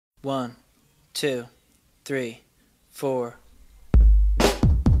1, 2, 3, 4. I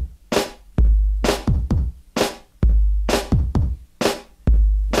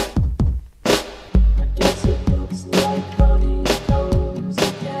guess it looks like honeycombs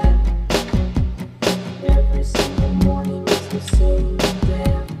again. Every single morning it's the same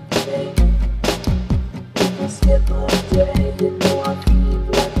damn thing. If I skip a day, you know I feel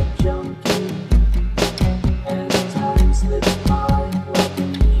like a junkie. As time slips by, like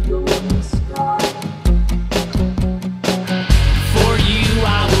an eagle in the sky. For you I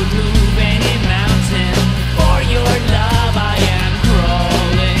would move any mountain. For your love I am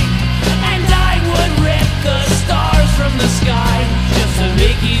crawling. And I would rip the stars from the sky just to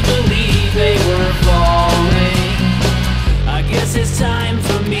make you believe they were falling. I guess it's time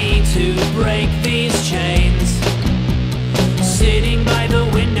for me to break these chains. Sitting by the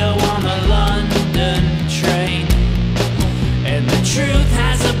window on the London train. And the truth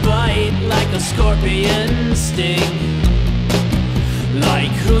has a bite like a scorpion sting.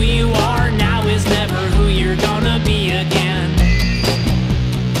 Like who you are now is never who you're gonna be again.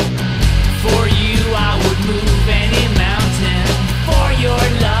 For you I would move any mountain. For your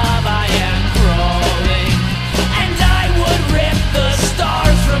love I am crawling. And I would rip the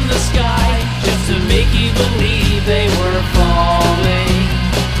stars from the sky just to make you believe they were falling.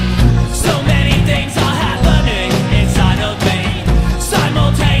 So many things are happening inside of me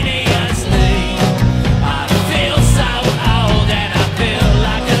simultaneously. I feel so old and I feel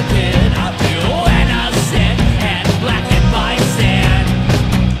like a kid. I feel innocent and blackened by sin.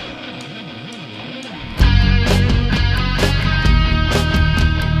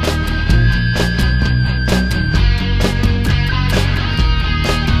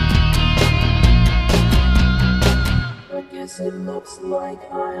 I guess it looks like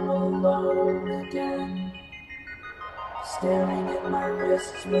I'm alone again. Staring at my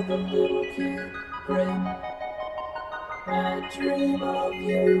wrists with a little kid grin. I dream of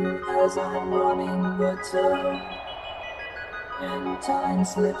you as I'm running the town. And time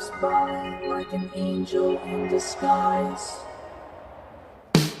slips by like an angel in disguise.